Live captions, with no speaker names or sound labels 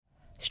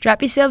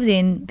Strap yourselves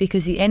in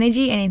because the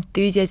energy and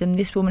enthusiasm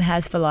this woman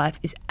has for life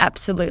is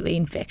absolutely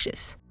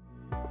infectious.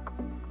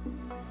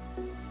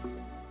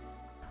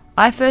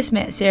 I first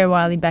met Sarah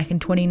Wyllie back in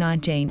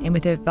 2019, and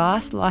with her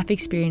vast life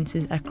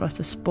experiences across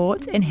the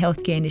sports and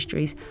healthcare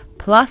industries,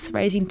 plus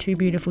raising 2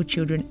 beautiful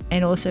children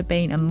and also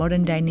being a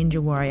modern day ninja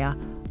warrior,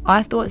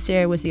 I thought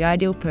Sarah was the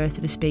ideal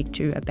person to speak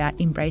to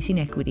about embracing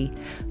equity,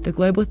 the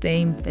global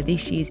theme for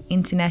this year's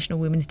International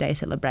Women's Day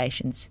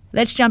celebrations.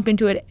 Let's jump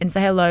into it and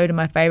say hello to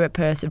my favourite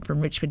person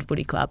from Richmond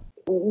Footy Club.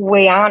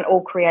 We aren't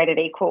all created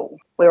equal.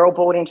 We're all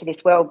brought into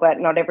this world,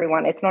 but not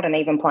everyone. It's not an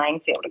even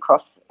playing field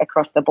across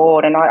the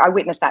board, and I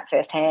witnessed that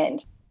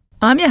firsthand.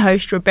 I'm your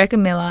host, Rebecca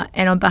Miller,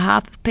 and on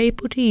behalf of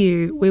People to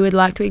You, we would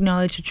like to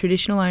acknowledge the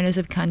traditional owners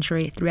of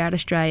country throughout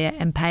Australia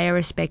and pay our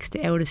respects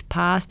to elders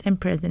past and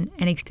present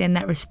and extend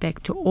that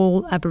respect to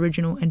all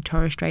Aboriginal and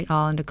Torres Strait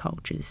Islander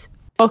cultures.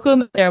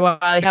 Welcome, Sarah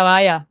Wyllie. How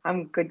are you?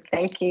 I'm good,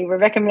 thank you.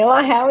 Rebecca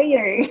Miller, how are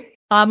you?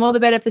 I'm all the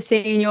better for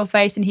seeing your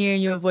face and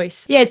hearing your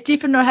voice. Yeah, it's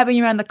different not having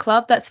you around the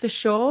club, that's for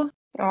sure.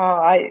 Oh,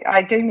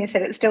 I do miss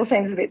it. It still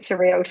seems a bit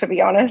surreal, to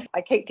be honest.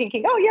 I keep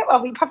thinking, oh, yeah,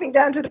 I'll be popping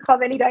down to the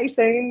club any day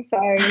soon.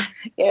 So,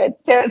 yeah,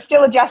 it's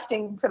still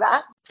adjusting to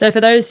that. So for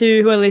those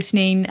who are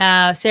listening,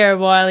 Sarah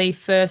Wyllie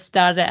first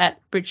started at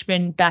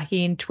Richmond back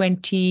in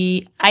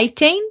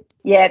 2018?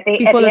 Yeah,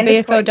 before the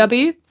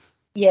VFLW?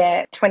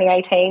 Yeah,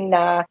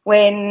 2018,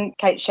 when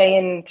Kate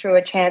Sheehan threw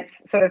a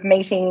chance sort of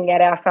meeting at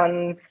our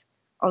son's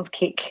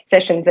Auskick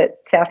sessions at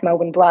South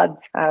Melbourne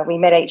Bloods. We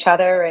met each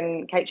other,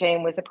 and Kate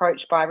Sheehan was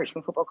approached by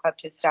Richmond Football Club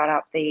to start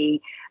up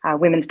the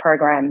women's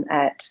program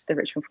at the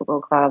Richmond Football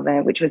Club,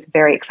 which was a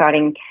very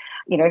exciting,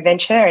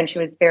 venture, and she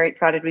was very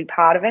excited to be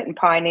part of it and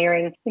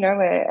pioneering,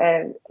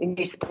 a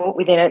new sport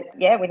within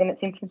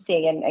its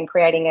infancy and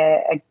creating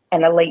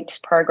an elite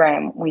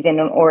program within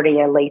an already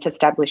elite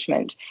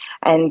establishment.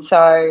 And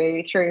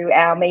so through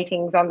our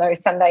meetings on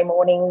those Sunday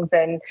mornings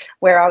and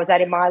where I was at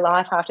in my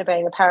life after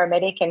being a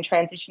paramedic and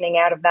transitioning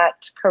out of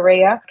that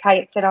career,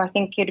 Kate said, I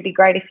think it'd be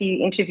great if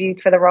you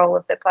interviewed for the role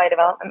of the player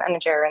development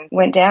manager, and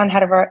went down,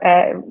 had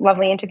a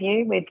lovely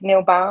interview with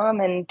Neil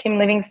Baum and Tim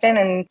Livingston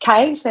and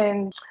Kate,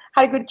 and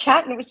had a good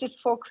chat, and it was just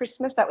before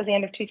Christmas. That was the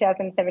end of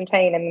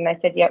 2017, and then they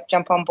said, yep,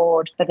 jump on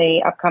board for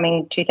the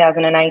upcoming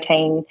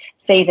 2018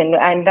 season.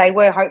 And they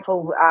were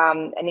hopeful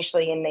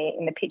initially in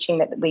the pitching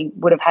that we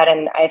would have had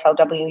an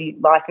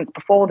AFLW licence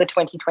before the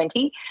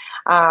 2020.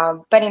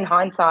 But in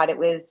hindsight, it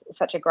was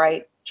such a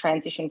great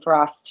transition for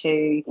us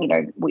to,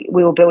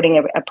 we were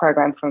building a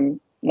program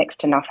from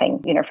next to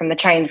nothing, from the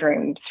change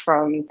rooms,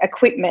 from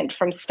equipment,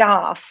 from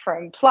staff,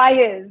 from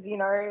players. It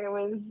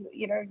was,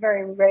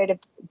 very rare to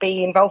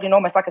be involved in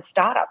almost like a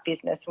startup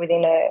business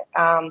within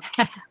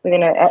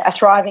a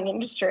thriving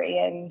industry.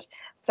 And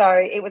so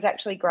it was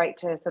actually great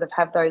to sort of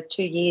have those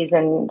 2 years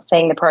and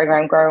seeing the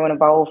program grow and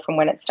evolve from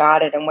when it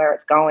started and where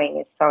it's going.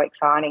 It's so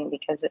exciting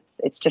because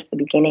it's just the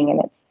beginning, and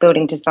it's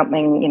building to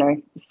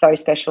something, so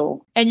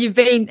special. And you've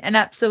been an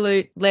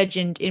absolute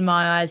legend in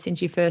my eyes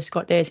since you first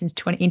got there in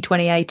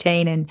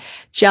 2018, and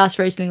just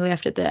recently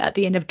left at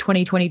the end of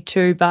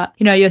 2022. But,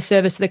 your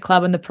service to the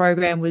club and the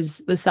program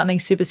was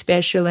something super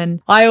special.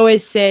 And I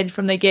always said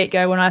from the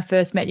get-go when I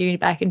first met you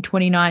back in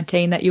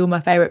 2019 that you were my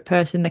favourite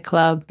person in the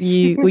club.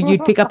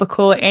 You'd pick up a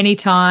call at any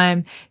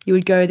time, you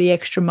would go the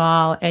extra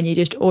mile, and you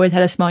just always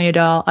had a smile on your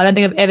dial. I don't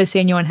think I've ever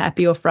seen you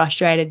unhappy or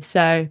frustrated.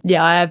 So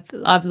yeah,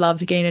 I've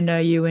loved getting to know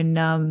you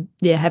and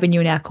having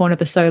you in our corner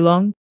for so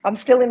long. I'm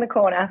still in the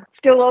corner,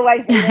 still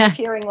always been there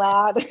cheering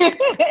loud,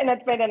 and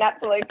it's been an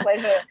absolute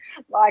pleasure.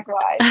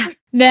 Likewise.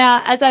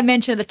 Now, as I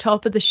mentioned at the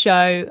top of the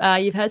show,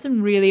 you've had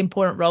some really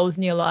important roles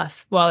in your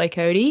life, Wyllie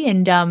Cody,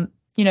 and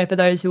for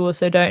those who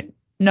also don't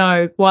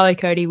know, Wyllie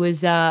Cody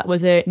was a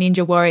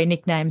Ninja Warrior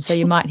nickname, so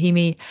you might hear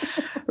me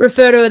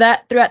refer to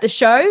that throughout the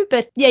show.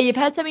 But yeah, you've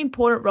had some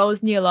important roles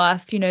in your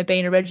life,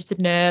 being a registered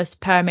nurse,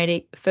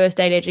 paramedic, first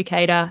aid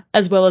educator,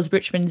 as well as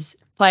Richmond's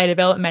player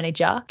development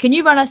manager. Can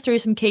you run us through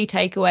some key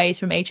takeaways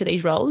from each of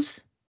these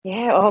roles?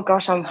 Yeah, oh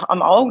gosh,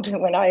 I'm old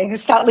when I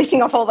start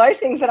listing off all those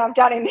things that I've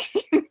done in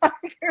my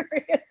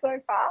career so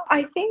far.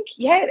 I think,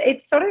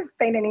 it's sort of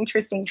been an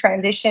interesting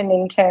transition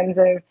in terms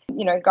of,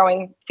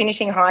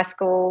 finishing high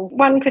school.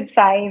 One could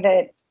say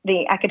that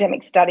the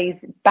academic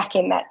studies back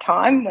in that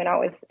time when I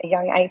was a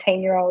young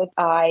 18-year-old,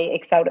 I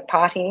excelled at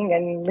partying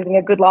and living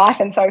a good life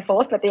and so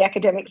forth, but the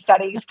academic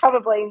studies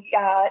probably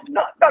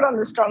not on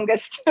the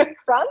strongest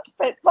front,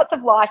 but lots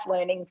of life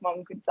learnings,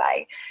 one could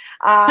say,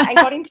 and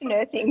got into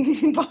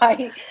nursing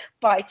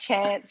by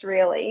chance,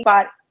 really.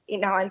 But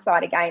in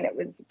hindsight, again, it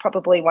was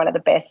probably one of the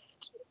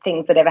best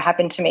things that ever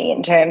happened to me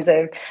in terms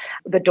of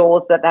the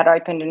doors that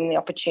opened and the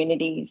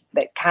opportunities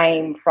that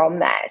came from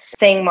that.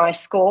 Seeing my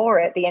score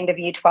at the end of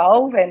year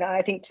 12, and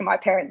I think to my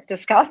parents'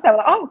 disgust, they were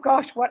like, oh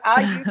gosh, what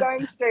are you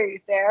going to do,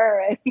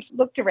 Sarah? And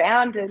looked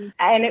around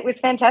and it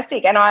was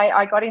fantastic. And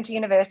I got into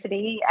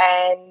university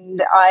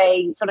and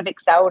I sort of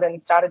excelled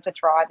and started to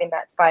thrive in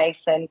that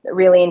space and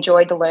really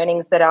enjoyed the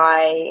learnings that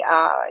I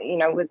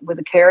was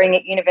occurring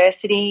at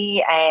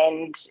university.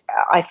 And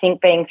I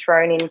think being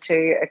thrown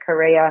into a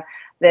career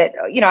that,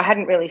 I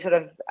hadn't really sort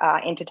of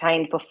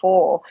entertained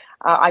before.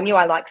 I knew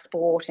I liked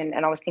sport and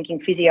I was thinking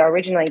physio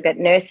originally, but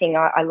nursing,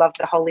 I loved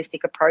the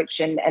holistic approach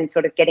and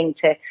sort of getting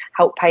to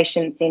help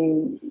patients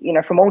in,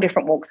 from all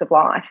different walks of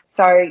life.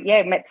 So,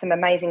 yeah, met some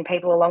amazing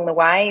people along the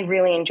way,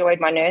 really enjoyed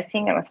my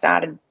nursing, and I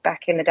started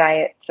back in the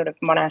day at sort of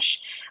Monash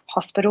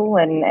Hospital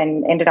and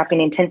ended up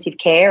in intensive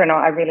care, and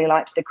I really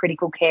liked the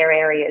critical care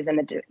areas and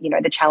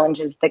the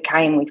challenges that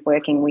came with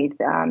working with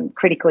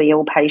critically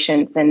ill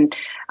patients, and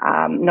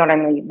not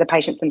only the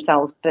patients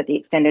themselves but the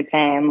extended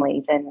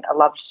families, and I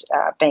loved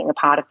being a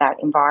part of that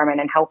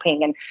environment and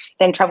helping. And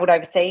then travelled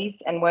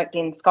overseas and worked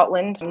in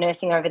Scotland,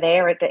 nursing over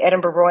there at the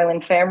Edinburgh Royal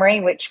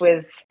Infirmary, which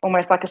was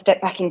almost like a step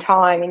back in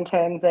time in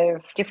terms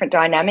of different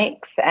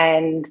dynamics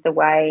and the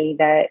way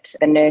that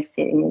the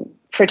nursing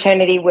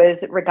fraternity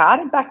was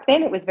regarded back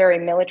then. It was very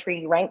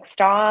military rank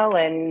style,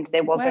 and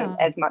there wasn't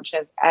as much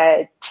of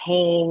a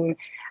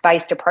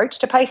team-based approach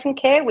to patient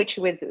care, which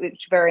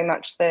very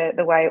much the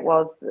way it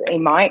was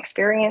in my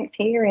experience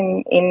here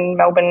in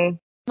Melbourne.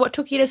 What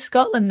took you to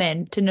Scotland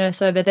then to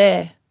nurse over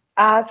there?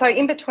 So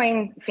in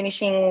between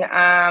finishing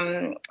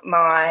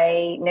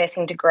my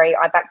nursing degree,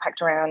 I backpacked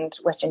around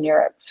Western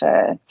Europe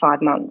for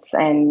 5 months,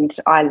 and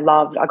I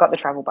got the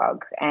travel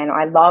bug, and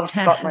I loved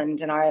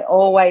Scotland, and I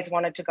always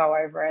wanted to go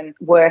over and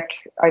work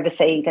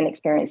overseas and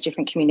experience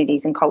different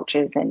communities and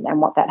cultures and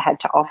what that had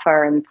to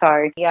offer. And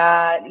so,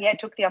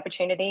 took the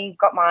opportunity,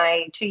 got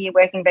my 2-year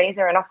working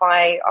visa, and off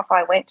I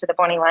went to the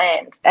Bonnie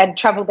Land. I'd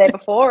travelled there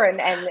before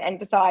and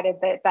decided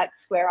that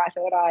that's where I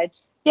thought I'd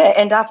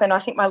end up, and I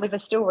think my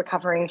liver's still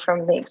recovering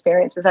from the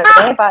experiences over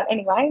there. But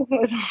anyway,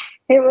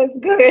 it was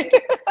good.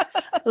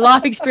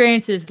 Life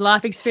experiences,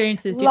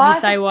 didn't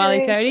you say,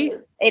 Wyllie Cody?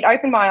 It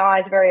opened my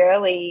eyes very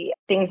early,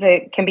 things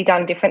that can be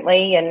done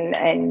differently,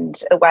 and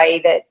the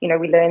way that,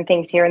 we learn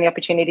things here, and the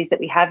opportunities that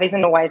we have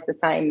isn't always the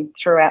same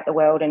throughout the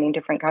world and in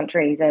different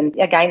countries. And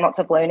again, lots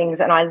of learnings,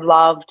 and I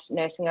loved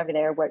nursing over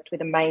there. I worked with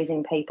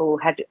amazing people,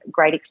 had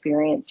great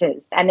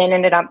experiences, and then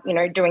ended up,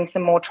 doing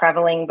some more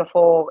travelling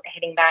before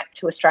heading back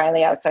to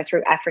Australia, so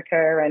through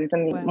Africa and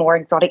some more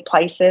exotic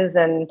places.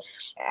 And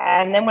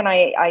then when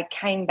I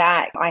came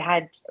back, I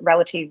had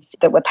relatives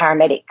that were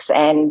paramedics,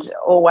 and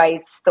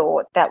always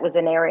thought that was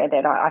an area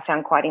that I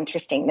found quite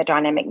interesting, the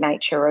dynamic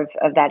nature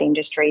of that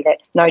industry, that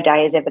no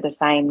day is ever the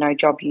same, no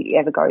job you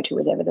ever go to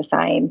is ever the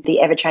same, the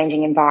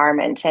ever-changing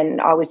environment. And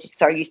I was just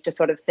so used to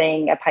sort of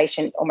seeing a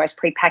patient almost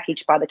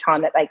pre-packaged by the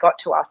time that they got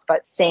to us,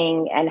 but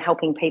seeing and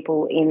helping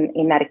people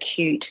in that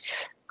acute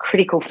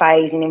critical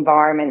phase in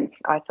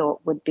environments I thought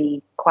would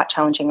be quite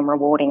challenging and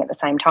rewarding at the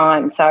same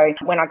time. So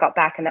when I got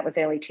back, and that was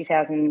early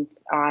 2000s,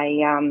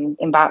 I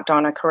embarked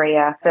on a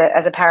career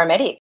as a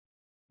paramedic.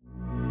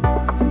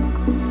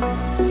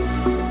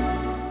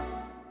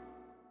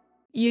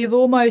 You've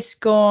almost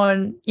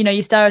gone,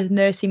 you started with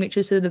nursing, which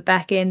was sort of the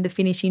back end, the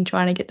finishing,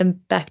 trying to get them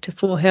back to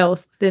full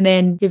health. And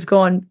then you've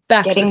gone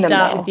back to the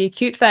start with the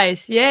acute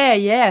phase. Yeah.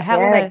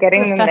 What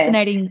a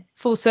fascinating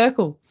full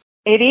circle.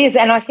 It is,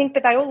 and I think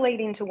that they all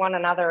lead into one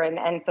another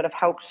and sort of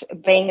helped.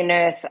 Being a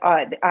nurse,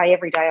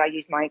 every day I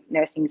use my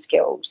nursing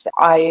skills.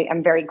 I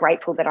am very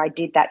grateful that I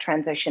did that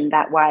transition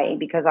that way,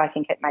 because I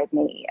think it made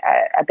me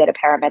a better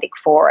paramedic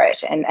for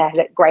it, and had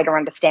a greater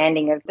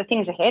understanding of the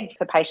things ahead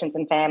for patients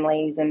and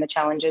families, and the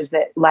challenges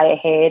that lay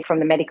ahead from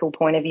the medical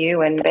point of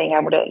view, and being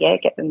able to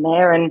get them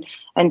there and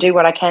do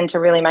what I can to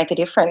really make a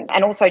difference.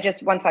 And also,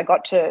 just once I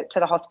got to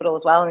the hospital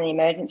as well, in the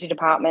emergency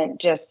department,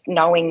 just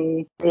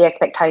knowing the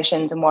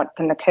expectations and what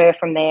can occur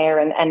from there,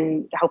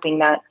 and helping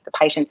the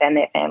patients and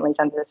their families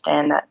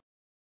understand that.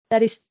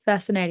 That is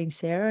fascinating,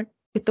 Sarah.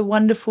 With the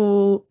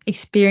wonderful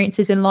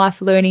experiences and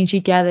life learnings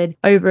you gathered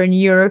over in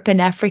Europe and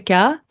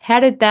Africa, how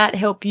did that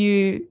help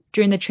you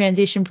during the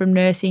transition from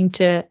nursing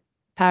to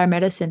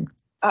paramedicine?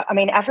 I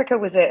mean, Africa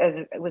was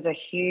a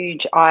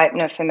huge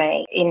eye-opener for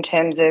me in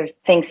terms of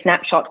seeing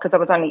snapshots, because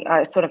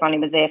I sort of only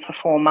was there for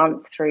 4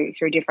 months through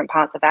different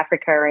parts of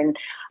Africa,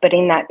 but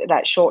in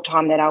that short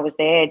time that I was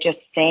there,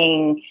 just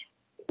seeing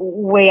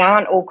we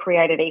aren't all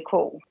created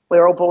equal.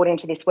 We're all brought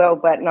into this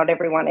world, but not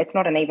everyone. It's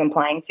not an even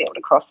playing field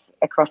across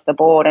the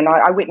board. And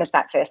I witnessed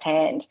that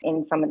firsthand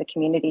in some of the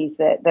communities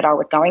that I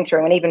was going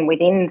through, and even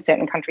within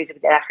certain countries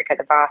of Africa,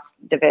 the vast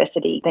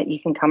diversity that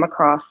you can come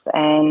across.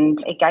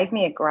 And it gave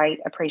me a great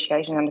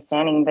appreciation and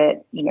understanding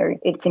that,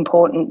 it's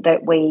important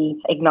that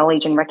we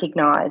acknowledge and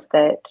recognise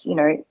that,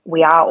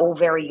 we are all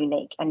very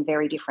unique and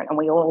very different, and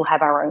we all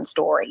have our own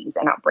stories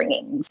and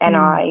upbringings. And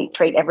I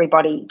treat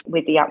everybody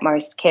with the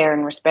utmost care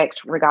and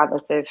respect,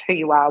 regardless of who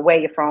you are, where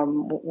you're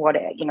from,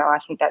 I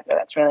think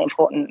that's really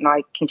important, and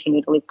I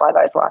continue to live by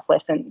those life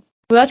lessons.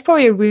 Well, that's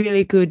probably a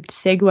really good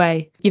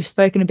segue. You've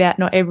spoken about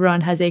not everyone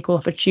has equal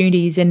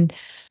opportunities, and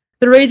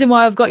the reason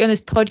why I've got you on this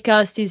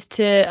podcast is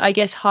to, I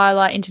guess,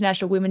 highlight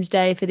International Women's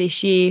Day for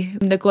this year.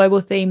 The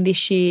global theme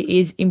this year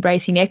is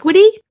embracing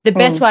equity. The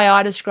best way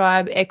I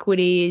describe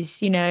equity is,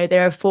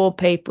 there are 4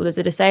 people. There's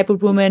a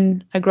disabled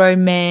woman, a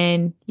grown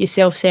man,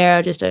 yourself,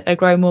 Sarah, just a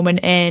grown woman,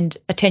 and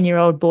a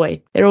 10-year-old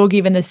boy. They're all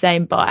given the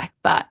same bike.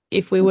 But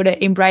if we were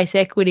to embrace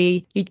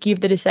equity, you'd give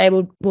the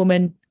disabled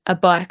woman a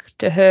bike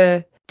to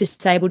her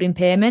disabled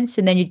impairments,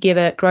 and then you'd give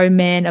a grown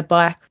man a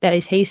bike that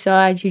is his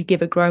size, you'd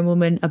give a grown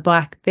woman a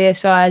bike their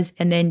size,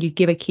 and then you'd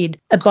give a kid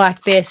a bike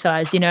their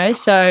size,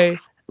 So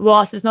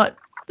whilst it's not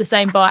the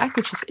same bike,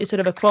 which is sort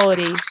of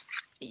equality,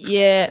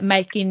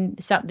 making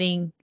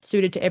something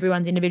suited to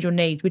everyone's individual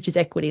needs, which is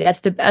equity. That's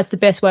the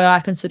best way I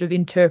can sort of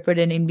interpret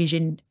and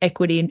envision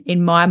equity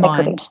in my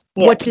mind.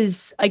 Yeah. What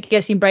does, I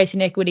guess,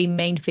 embracing equity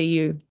mean for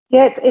you?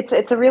 Yeah,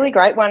 it's a really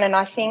great one. And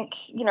I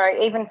think,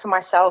 even for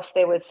myself,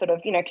 there was sort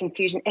of,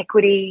 confusion.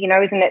 Equity,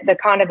 isn't it the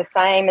kind of the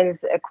same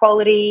as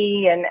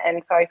equality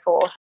and so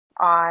forth?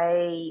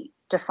 I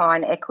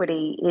define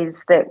equity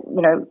is that,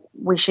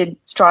 we should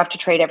strive to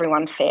treat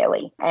everyone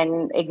fairly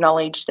and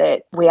acknowledge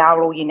that we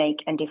are all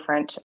unique and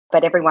different,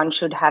 but everyone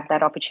should have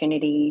that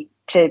opportunity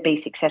to be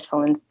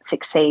successful and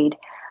succeed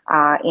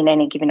in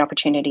any given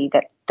opportunity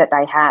that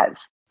they have.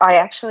 I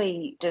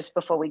actually, just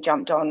before we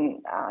jumped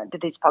on to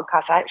this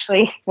podcast, I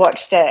actually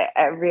watched a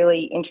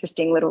really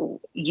interesting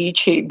little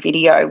YouTube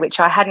video, which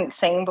I hadn't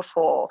seen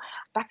before,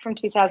 back from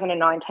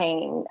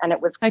 2019, and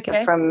it was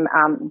from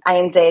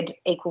ANZ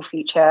Equal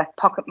Future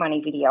Pocket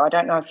Money video. I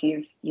don't know if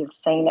you've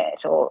seen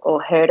it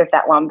or heard of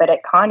that one, but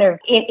it kind of,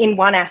 in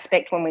one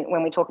aspect, when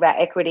we talk about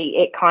equity,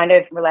 it kind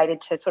of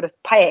related to sort of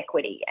pay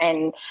equity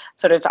and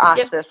sort of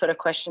ask the sort of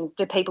questions: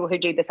 do people who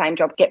do the same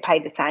job get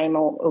paid the same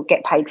or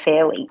get paid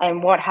fairly?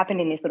 And what happened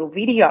in this little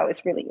video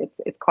is really,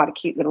 it's quite a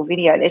cute little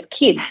video. There's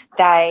kids,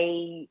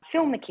 they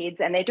film the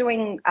kids and they're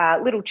doing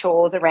little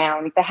chores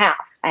around the house,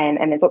 and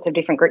there's lots of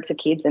different groups of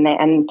kids, and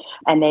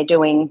they're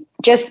doing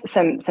just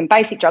some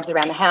basic jobs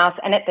around the house.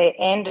 And at the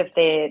end of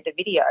the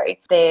video,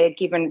 they're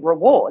given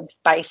rewards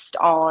based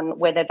on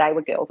whether they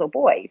were girls or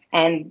boys.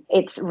 And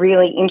it's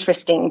really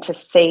interesting to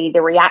see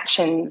the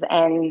reactions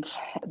and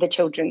the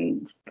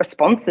children's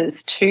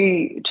responses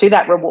to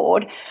that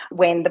reward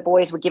when the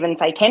boys were given,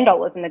 say,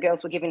 $10 and the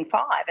girls were given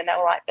 $5, and they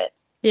were like, but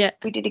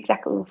we did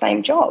exactly the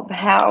same job.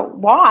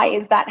 Why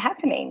is that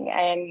happening?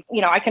 And,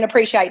 I can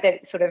appreciate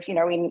that sort of,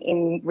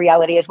 in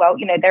reality as well,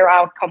 there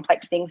are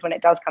complex things when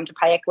it does come to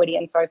pay equity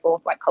and so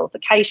forth, like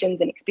qualifications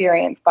and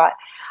experience. But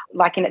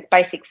like in its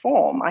basic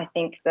form, I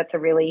think that's a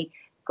really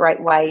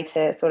great way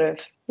to sort of,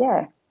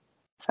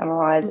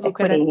 summarise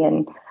equity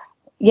and,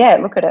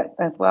 look at it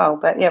as well.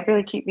 But,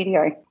 really cute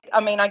video. I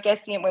mean, I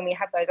guess, when we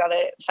have those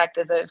other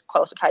factors of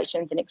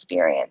qualifications and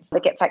experience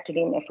that get factored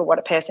in there for what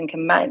a person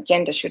can make,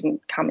 gender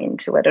shouldn't come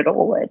into it at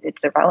all.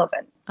 It's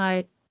irrelevant.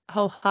 I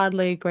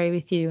wholeheartedly agree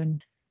with you.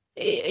 And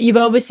you've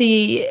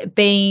obviously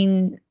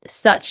been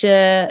such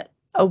a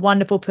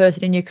wonderful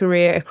person in your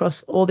career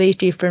across all these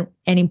different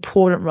and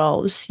important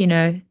roles,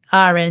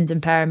 RNs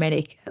and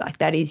paramedic, like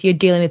that is, you're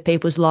dealing with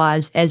people's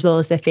lives as well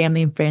as their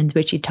family and friends,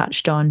 which you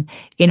touched on,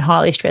 in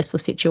highly stressful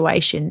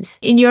situations.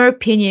 In your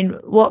opinion,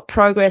 what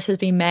progress has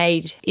been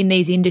made in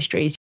these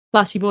industries?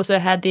 Plus, you've also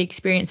had the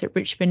experience at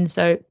Richmond,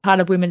 so part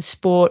of women's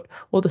sport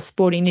or the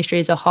sport industry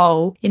as a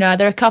whole. There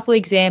are a couple of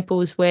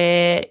examples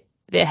where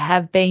there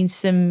have been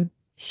some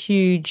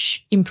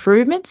huge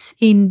improvements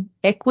in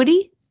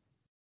equity.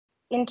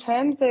 In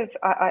terms of,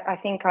 I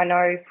think I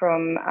know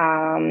from,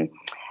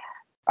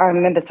 I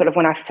remember sort of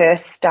when I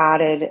first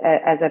started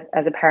as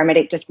a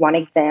paramedic, just one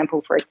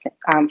example, for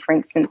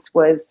instance,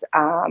 was,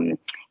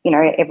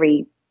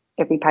 every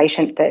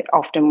patient that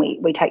often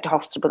we take to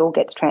hospital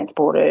gets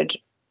transported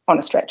on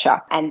a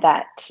stretcher, and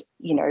that,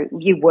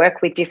 you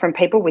work with different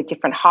people with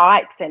different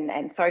heights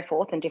and so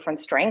forth, and different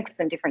strengths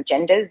and different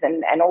genders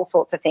and all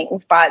sorts of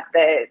things. But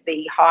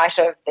the height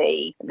of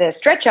the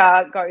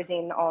stretcher goes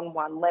in on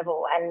one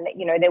level. And,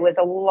 there was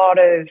a lot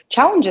of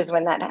challenges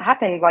when that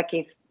happened. Like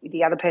if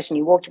the other person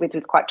you walked with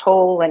was quite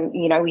tall and,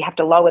 we have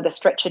to lower the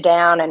stretcher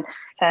down, and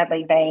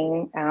sadly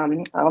being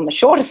on the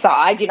shorter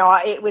side,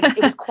 it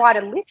was quite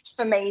a lift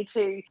for me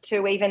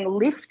to even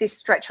lift this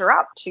stretcher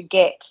up to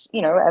get,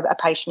 a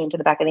patient into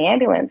the back of the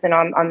ambulance. And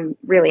I'm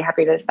really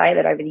happy to say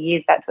that over the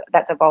years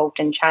that's evolved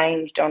and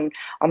changed on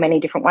many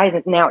different ways.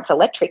 Now it's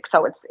electric,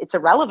 so it's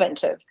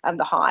irrelevant of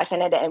the height,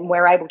 and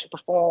we're able to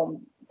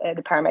perform.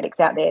 The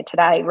paramedics out there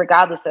today,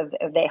 regardless of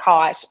their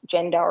height,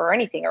 gender or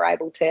anything, are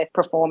able to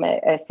perform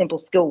a simple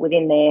skill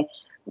within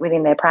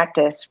their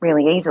practice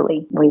really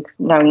easily with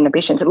no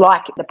inhibitions,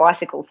 like the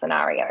bicycle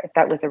scenario.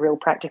 That was a real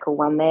practical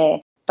one there.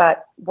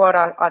 But what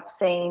I've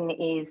seen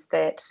is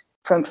that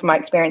from my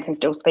experience and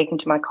still speaking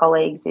to my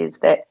colleagues is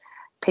that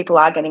people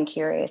are getting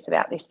curious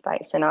about this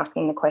space and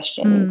asking the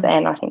questions.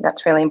 And I think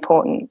that's really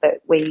important that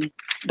we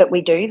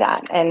do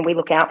that, and we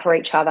look out for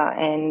each other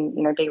and,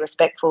 be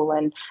respectful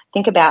and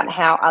think about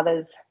how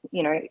others,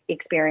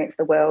 experience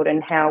the world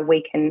and how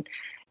we can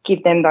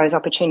give them those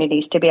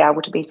opportunities to be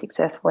able to be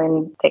successful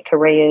in their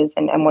careers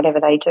and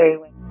whatever they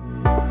do.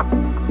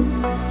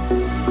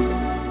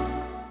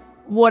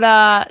 what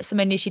are some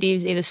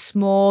initiatives, either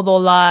small or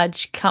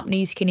large,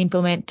 companies can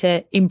implement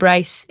to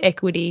embrace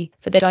equity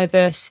for their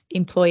diverse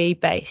employee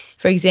base?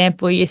 For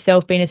example,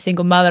 yourself being a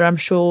single mother, I'm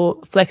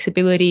sure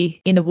flexibility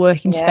in the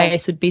working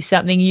space would be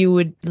something you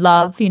would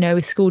love,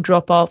 with school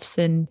drop-offs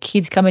and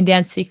kids coming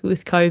down sick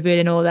with COVID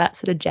and all that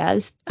sort of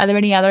jazz. Are there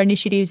any other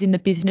initiatives in the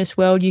business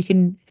world you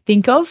can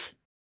think of?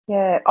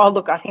 Yeah. Oh,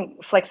 look, I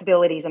think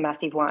flexibility is a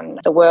massive one.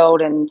 The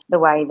world and the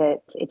way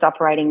that it's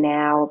operating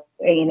now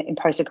in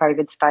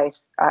post-COVID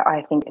space,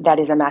 I think that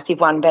is a massive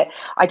one. But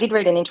I did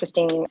read an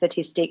interesting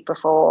statistic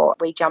before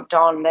we jumped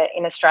on that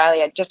in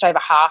Australia, just over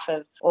half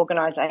of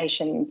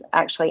organisations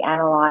actually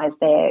analyse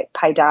their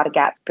pay data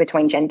gap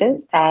between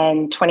genders,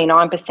 and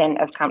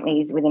 29% of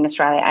companies within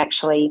Australia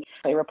actually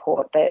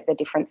report the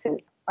differences.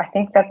 I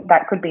think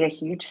that could be a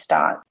huge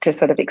start to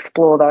sort of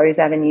explore those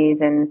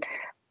avenues, and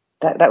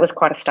that was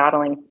quite a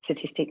startling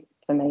statistic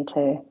for me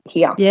to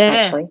hear,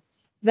 actually.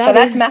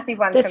 That's a massive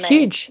one for me. That's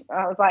huge.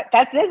 I was like,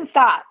 there's a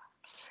start.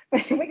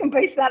 We can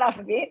boost that up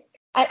a bit.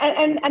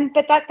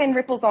 But that then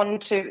ripples on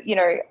to,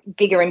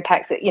 bigger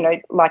impacts that,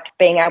 like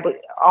being able,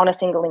 on a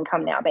single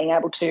income now, being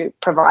able to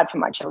provide for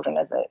my children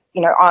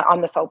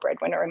I'm the sole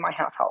breadwinner in my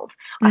household.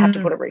 I have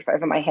to put a roof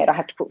over my head. I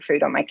have to put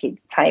food on my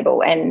kids'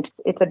 table, and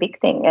it's a big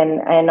thing.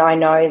 And I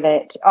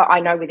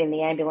know within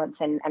the ambulance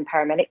and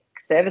paramedic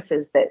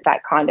services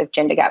that kind of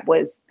gender gap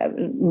was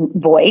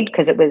void,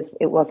 because it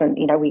wasn't,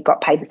 we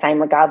got paid the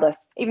same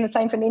regardless. Even the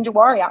same for Ninja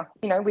Warrior.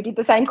 We did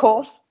the same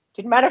course.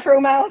 Didn't matter if we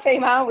were male or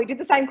female. We did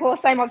the same course,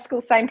 same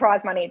obstacles, same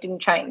prize money. It didn't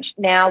change.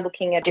 Now,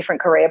 looking at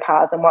different career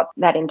paths and what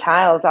that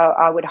entails,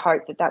 I would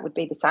hope that would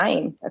be the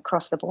same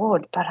across the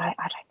board, but I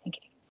don't think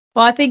it is.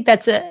 Well, I think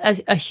that's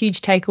a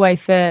huge takeaway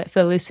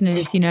for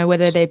listeners,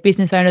 whether they're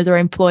business owners or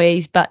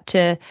employees, but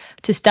to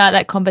start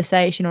that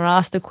conversation or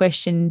ask the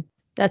question,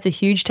 that's a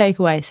huge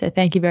takeaway. So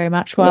thank you very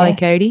much, Wyllie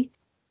Cody.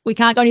 We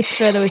can't go any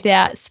further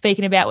without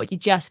speaking about what you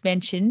just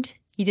mentioned.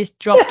 You just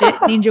dropped it,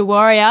 Ninja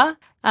Warrior.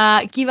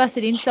 Give us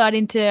an insight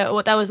into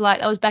what that was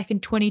like. That was back in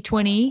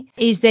 2020.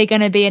 Is there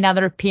going to be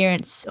another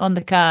appearance on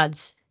the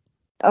cards?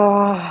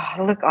 Oh,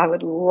 look, I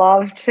would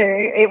love to.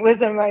 It was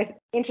the most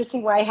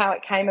interesting way how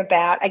it came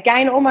about.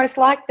 Again, almost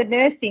like the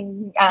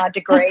nursing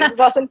degree. It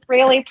wasn't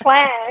really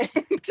planned.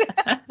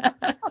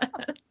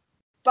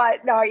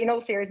 But no, in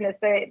all seriousness,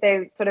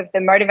 the sort of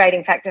the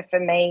motivating factor for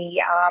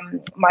me,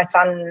 my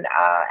son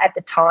at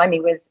the time,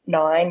 he was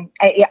 9.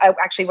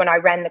 Actually, when I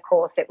ran the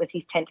course, it was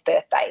his 10th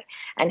birthday,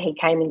 and he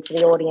came into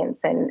the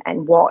audience and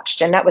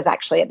watched, and that was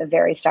actually at the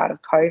very start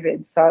of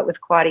COVID, so it was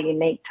quite a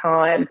unique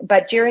time.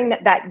 But during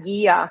that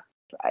year,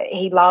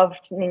 he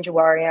loved Ninja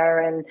Warrior,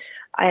 and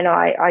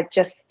I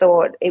just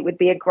thought it would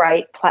be a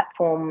great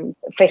platform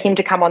for him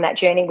to come on that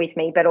journey with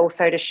me, but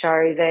also to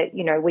show that,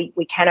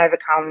 we can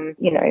overcome,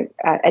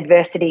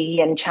 adversity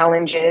and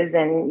challenges,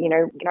 and,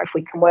 if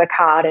we can work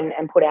hard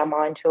and put our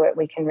mind to it,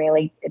 we can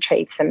really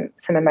achieve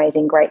some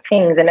amazing, great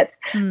things. And it's,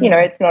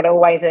 it's not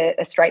always a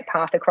straight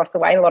path across the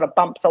way, a lot of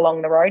bumps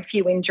along the road,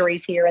 few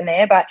injuries here and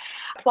there, but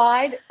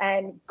applied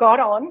and got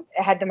on,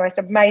 had the most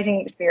amazing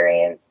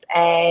experience.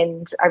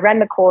 And I ran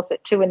the course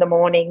at 2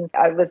 a.m.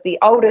 I was the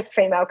oldest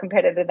female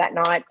competitor that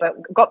night, but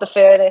got the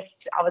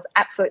furthest. I was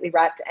absolutely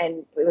wrapped,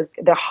 and it was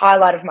the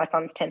highlight of my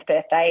son's 10th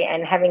birthday,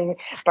 and having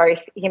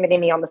both him and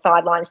Emmy on the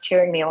sidelines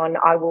cheering me on,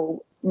 I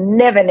will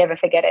never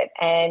forget it.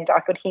 And I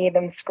could hear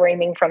them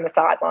screaming from the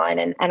sideline,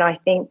 and I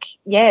think,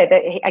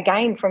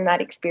 again, from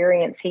that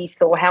experience, he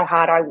saw how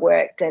hard I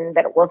worked and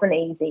that it wasn't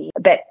easy.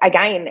 But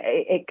again,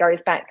 it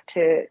goes back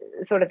to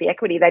sort of the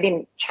equity. They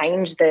didn't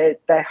change the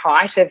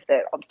height of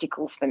the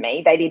obstacles for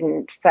me. They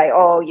didn't say,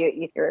 oh,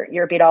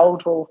 you're a bit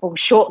old, we'll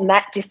shorten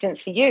that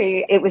distance for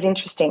you. It was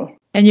interesting.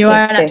 And you are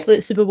an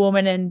absolute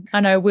superwoman, and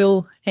I know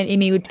Will and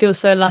Emmy would feel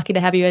so lucky to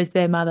have you as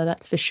their mother,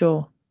 that's for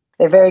sure.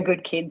 They're very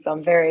good kids.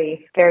 I'm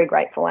very, very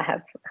grateful I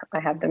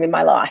have them in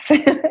my life.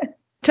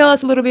 Tell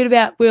us a little bit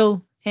about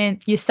Will,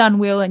 and your son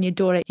Will and your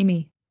daughter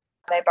Emmy.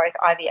 They're both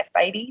IVF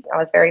babies. I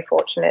was very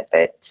fortunate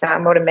that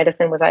modern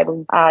medicine was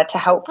able to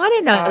help. I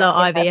didn't know they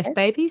were IVF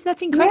babies.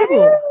 That's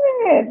incredible.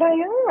 Yeah, they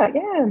are.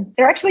 Yeah,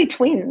 they're actually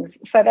twins.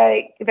 So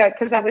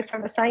because they were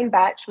from the same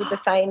batch with the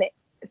same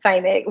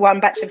egg, one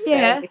batch of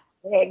sperm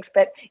with eggs.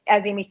 But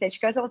as Emmy said, she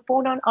goes, I was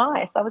born on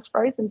ice. I was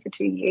frozen for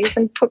 2 years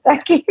and put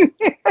back in.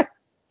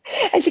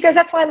 And she goes,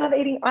 that's why I love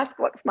eating ice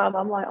blocks, Mum.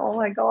 I'm like, oh,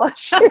 my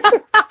gosh.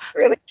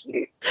 Really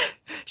cute.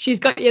 She's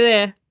got you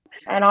there.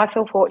 And I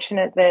feel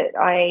fortunate that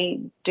I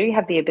do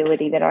have the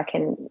ability that I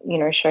can,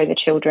 show the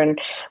children,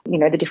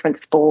 the different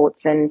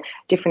sports and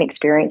different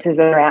experiences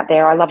that are out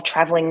there. I love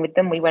travelling with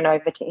them. We went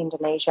over to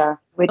Indonesia,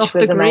 which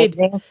was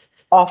amazing.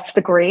 Off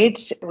the grid.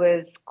 It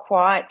was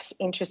quite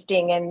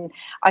interesting, and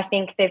I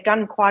think they've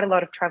done quite a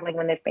lot of travelling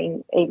when they've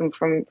been even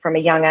from a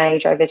young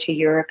age over to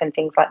Europe and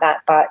things like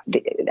that. But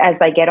as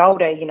they get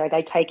older,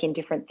 they take in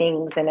different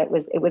things, and it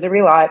was a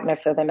real eye opener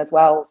for them as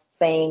well.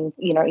 Seeing,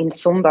 in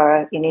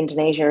Sumba in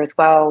Indonesia as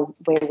well,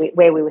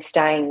 where we were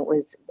staying,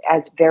 was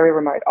as very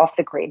remote, off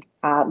the grid,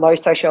 low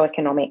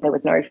socioeconomic. There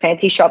was no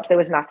fancy shops. There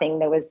was nothing.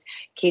 There was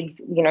kids,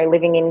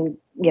 living in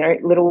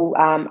little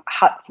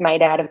huts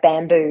made out of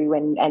bamboo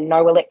and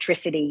no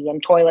electricity,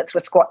 and toilets were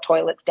squat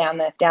toilets down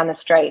the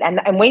street.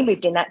 And we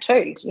lived in that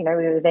too. We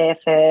were there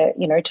for,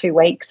 2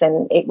 weeks,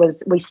 and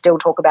we still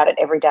talk about it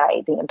every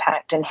day, the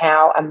impact and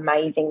how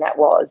amazing that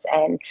was.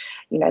 And,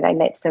 they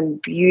met some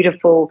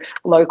beautiful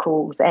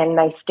locals, and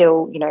they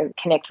still,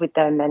 connect with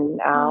them.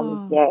 And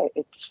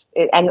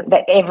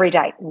every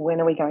day, when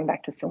are we going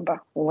back to Sumba?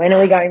 When are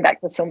we going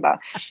back to Sumba?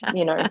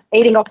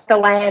 Eating off the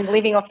land,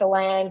 living off the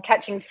land,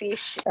 catching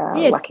fish.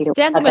 Yes,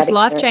 sounds almost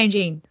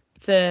life-changing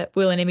for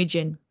Will and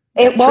Imogen.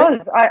 It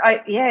was.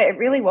 It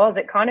really was.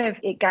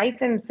 It gave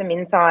them some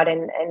insight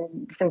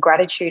and some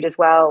gratitude as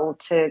well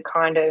to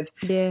kind of,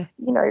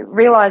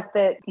 realise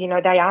that,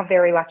 they are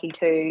very lucky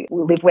to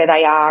live where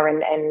they are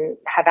and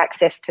have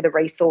access to the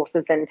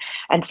resources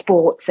and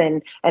sports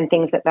and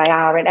things that they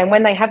are. And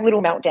when they have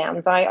little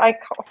meltdowns, I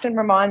often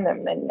remind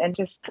them and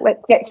just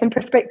let's get some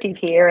perspective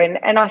here.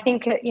 And I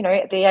think, at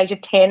the age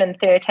of 10 and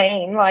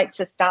 13, like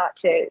to start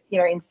to,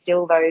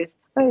 instill those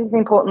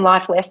important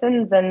life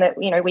lessons, and that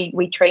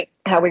we treat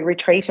how we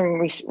retreat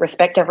and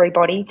respect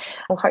everybody,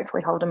 will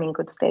hopefully hold them in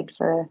good stead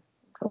for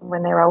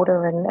when they're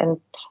older and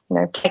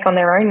take on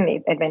their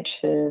own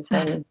adventures.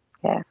 And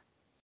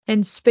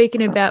And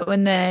speaking about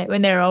when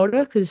they're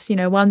older, because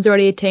one's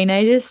already a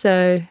teenager,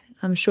 so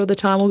I'm sure the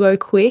time will go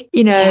quick.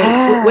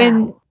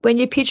 When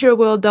you picture a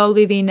world they'll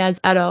live in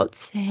as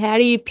adults, how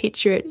do you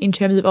picture it in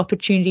terms of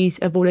opportunities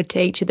available to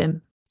each of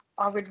them?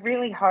 I would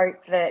really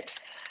hope that.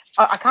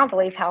 I can't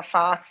believe how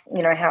fast,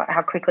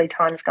 how quickly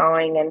time's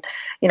going, and,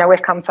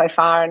 we've come so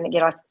far, and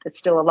yet there's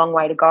still a long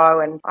way to go.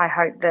 And I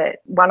hope that,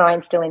 one, I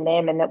instill in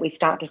them, and that we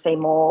start to see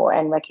more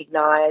and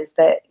recognise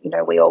that,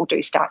 we all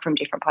do start from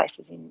different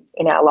places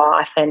in our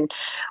life, and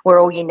we're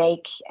all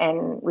unique,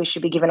 and we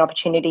should be given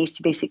opportunities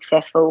to be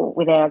successful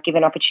with our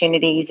given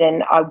opportunities.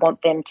 And I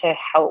want them to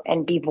help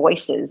and be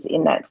voices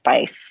in that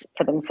space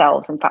for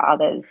themselves and for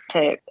others,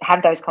 to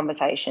have those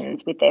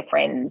conversations with their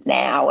friends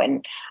now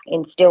and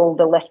instill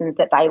the lessons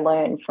that they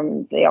learn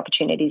from the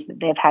opportunities that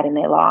they've had in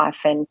their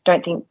life, and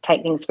don't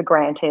take things for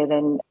granted,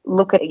 and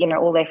look at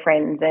all their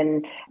friends,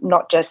 and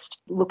not just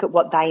look at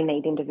what they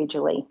need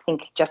individually.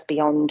 Think just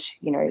beyond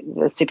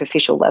the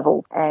superficial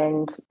level,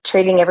 and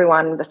treating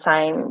everyone the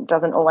same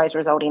doesn't always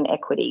result in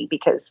equity,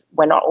 because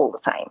we're not all the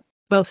same.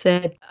 Well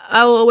said.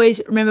 I'll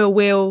always remember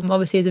Will,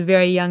 obviously, as a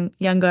very young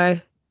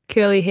guy,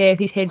 curly hair with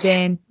his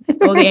headband,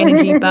 all the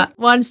energy. But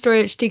one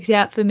story that sticks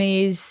out for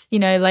me is,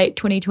 late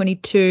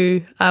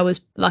 2022, I was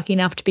lucky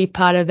enough to be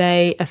part of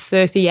a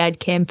Furphy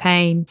ad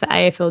campaign for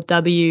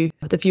AFLW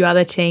with a few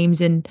other teams.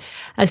 And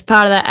as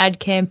part of that ad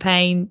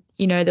campaign,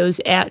 there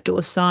was outdoor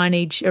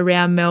signage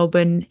around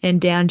Melbourne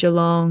and down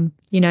Geelong,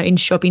 in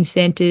shopping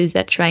centres,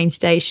 at train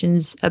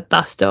stations, at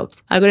bus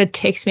stops. I got a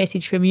text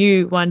message from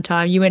you one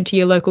time. You went to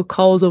your local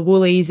Coles or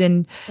Woolies,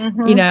 and,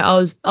 I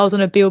was on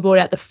a billboard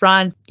out the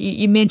front.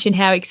 You mentioned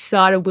how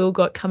excited Will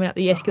got coming up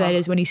the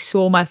escalators when he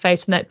saw my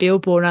face on that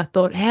billboard. And I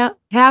thought,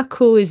 how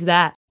cool is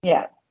that?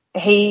 Yeah,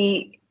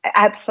 he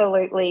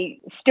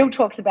absolutely still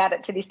talks about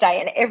it to this day.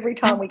 And every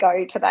time we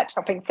go to that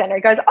shopping centre,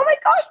 he goes, oh my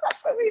gosh,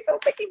 that's where we saw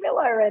Becky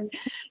Miller. And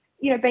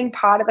being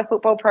part of the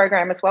football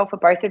program as well for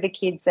both of the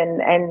kids,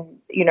 and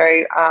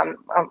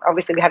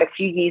obviously we had a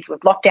few years with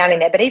lockdown in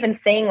there, but even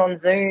seeing on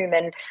Zoom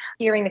and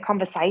hearing the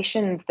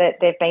conversations that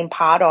they've been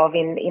part of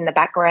in the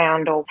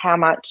background, or how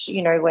much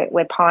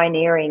we're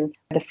pioneering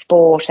the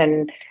sport,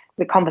 and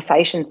the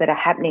conversations that are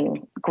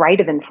happening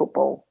greater than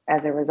football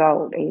as a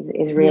result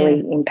is really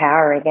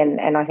empowering,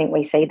 and I think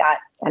we see that,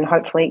 and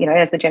hopefully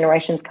as the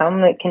generations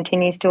come, it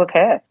continues to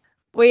occur.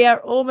 We are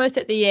almost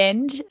at the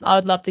end. I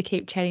would love to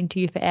keep chatting to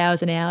you for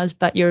hours and hours,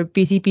 but you're a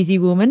busy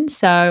woman,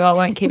 so I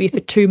won't keep you for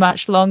too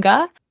much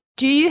longer.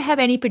 Do you have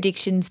any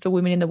predictions for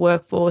women in the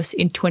workforce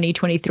in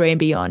 2023 and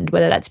beyond,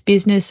 whether that's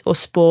business or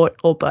sport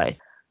or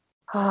both?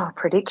 Oh,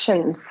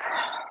 predictions.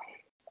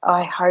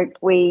 I hope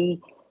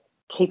we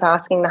keep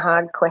asking the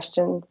hard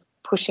questions,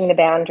 pushing the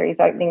boundaries,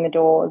 opening the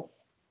doors,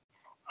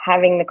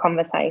 having the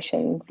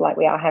conversations like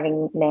we are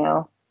having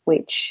now,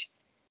 which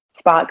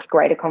sparks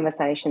greater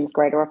conversations,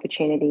 greater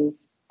opportunities,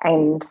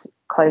 and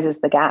closes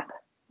the gap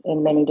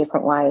in many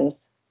different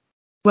ways.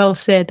 Well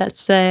said.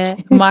 That's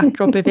a mic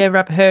drop if ever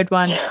I've heard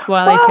one,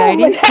 Wyllie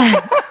Cody.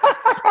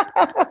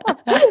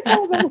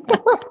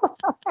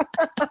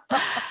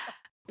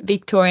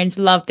 Victorians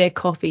love their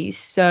coffees.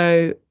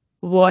 So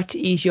what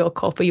is your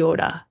coffee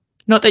order?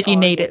 Not that you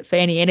need it for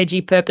any energy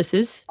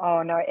purposes.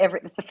 Oh, no.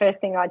 It's the first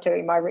thing I do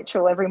in my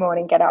ritual every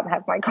morning, get up and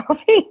have my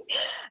coffee.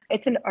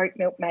 It's an oat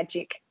milk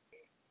magic.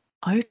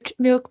 Oat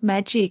milk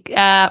magic.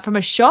 From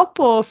a shop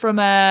or from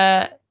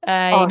a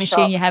machine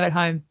shop. You have at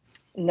home?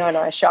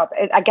 No, shop.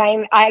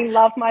 Again, I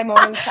love my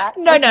morning chat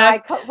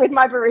with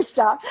my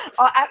barista.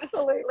 Oh,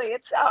 absolutely.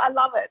 I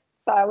love it.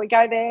 So we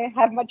go there,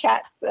 have my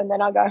chats, and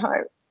then I go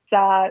home.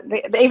 So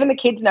even the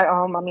kids know,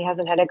 oh, Mummy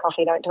hasn't had her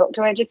coffee. Don't talk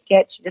to her just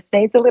yet. She just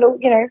needs a little,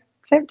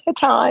 accept her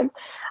time.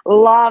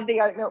 Love the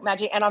oat milk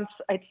magic, and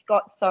it's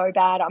got so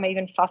bad. I'm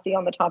even fussy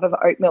on the type of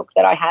oat milk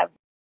that I have.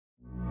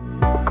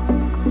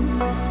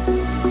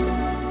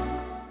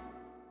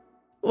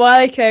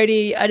 Wyllie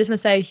Cody, I just want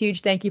to say a huge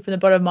thank you from the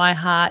bottom of my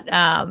heart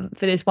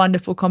for this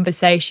wonderful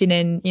conversation,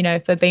 and, you know,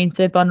 for being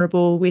so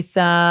vulnerable with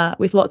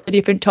lots of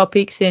different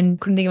topics,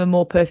 and couldn't think of a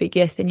more perfect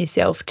guest than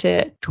yourself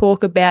to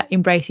talk about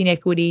embracing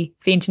equity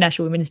for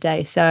International Women's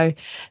Day. So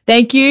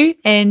thank you,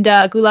 and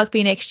good luck for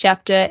your next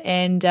chapter,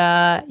 and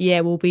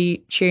we'll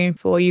be cheering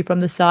for you from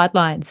the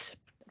sidelines.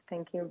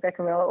 Thank you,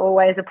 Rebecca Miller.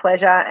 Always a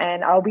pleasure,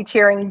 and I'll be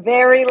cheering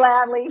very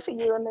loudly for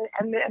you and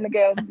the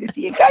girls this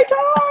year. Go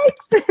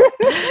Tigers!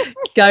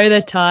 Go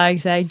the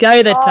Tigers, eh?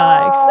 Go the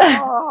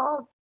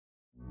Tigers.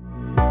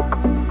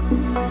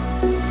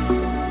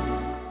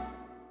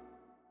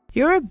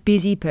 You're a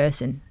busy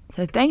person,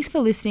 so thanks for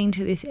listening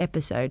to this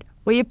episode.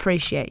 We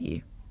appreciate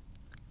you.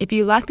 If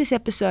you like this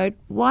episode,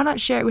 why not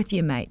share it with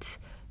your mates?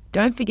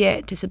 Don't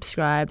forget to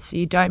subscribe so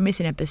you don't miss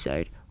an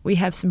episode. We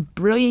have some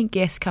brilliant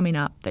guests coming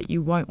up that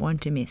you won't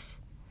want to miss.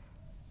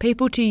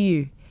 People to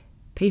you.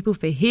 People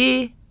for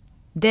here,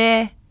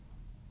 there,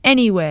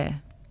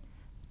 anywhere.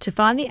 To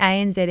find the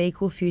ANZ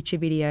Equal Future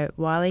video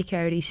Wyllie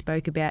Cody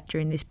spoke about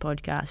during this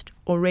podcast,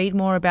 or read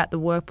more about the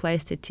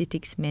workplace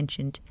statistics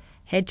mentioned,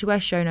 head to our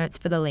show notes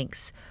for the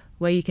links,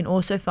 where you can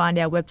also find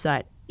our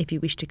website if you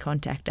wish to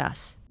contact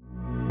us.